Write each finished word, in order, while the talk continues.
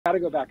got to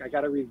go back. I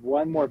got to read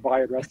one more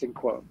Bayard Rustin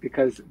quote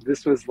because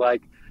this was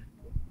like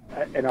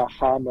an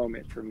aha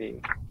moment for me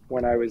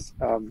when I was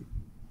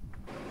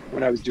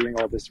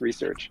doing all this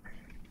research.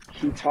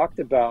 He talked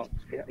about,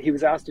 he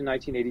was asked in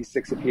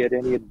 1986 if he had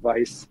any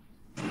advice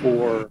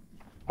for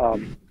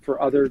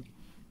other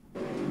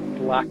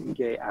Black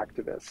gay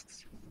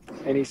activists,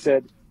 and he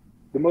said,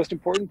 the most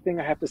important thing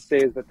I have to say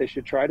is that they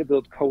should try to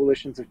build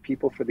coalitions of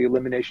people for the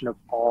elimination of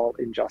all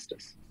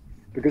injustice.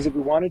 Because if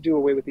we want to do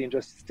away with the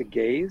injustice to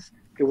gays,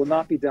 it will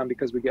not be done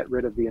because we get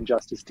rid of the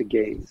injustice to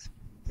gays.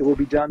 It will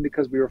be done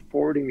because we are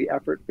forwarding the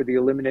effort for the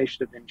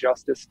elimination of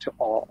injustice to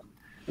all.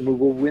 And we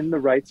will win the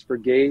rights for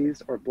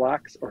gays or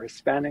Blacks or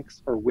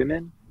Hispanics or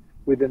women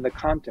within the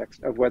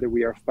context of whether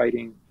we are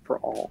fighting for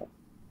all.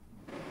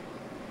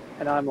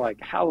 And I'm like,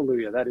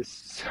 hallelujah, that is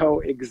so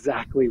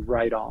exactly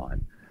right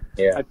on.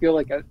 Yeah. I feel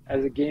like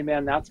as a gay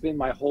man, that's been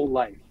my whole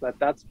life.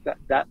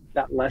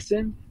 That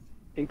lesson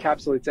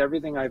encapsulates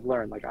everything I've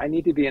learned. Like I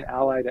need to be an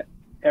ally to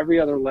every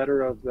other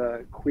letter of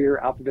the queer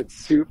alphabet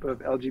soup of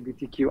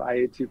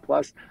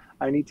LGBTQIA2+.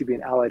 I need to be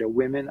an ally to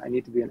women. I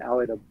need to be an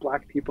ally to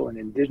Black people and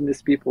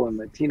Indigenous people and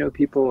Latino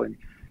people and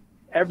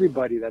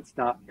everybody that's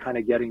not kind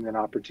of getting an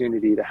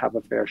opportunity to have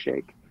a fair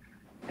shake.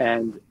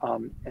 And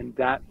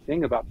that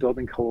thing about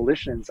building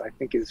coalitions, I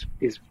think,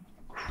 is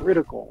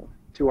critical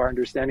to our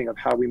understanding of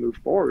how we move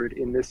forward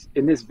in this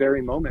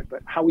very moment,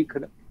 but how we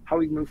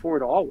move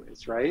forward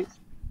always, right?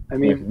 I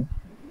mean,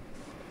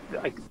 Hmm.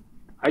 like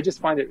I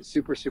just find it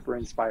super, super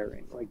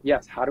inspiring. Like,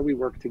 yes, how do we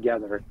work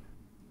together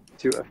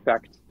to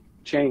affect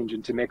change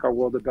and to make our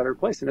world a better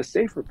place and a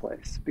safer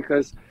place?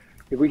 Because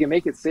if we can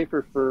make it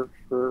safer for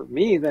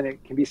me, then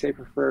it can be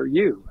safer for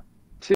you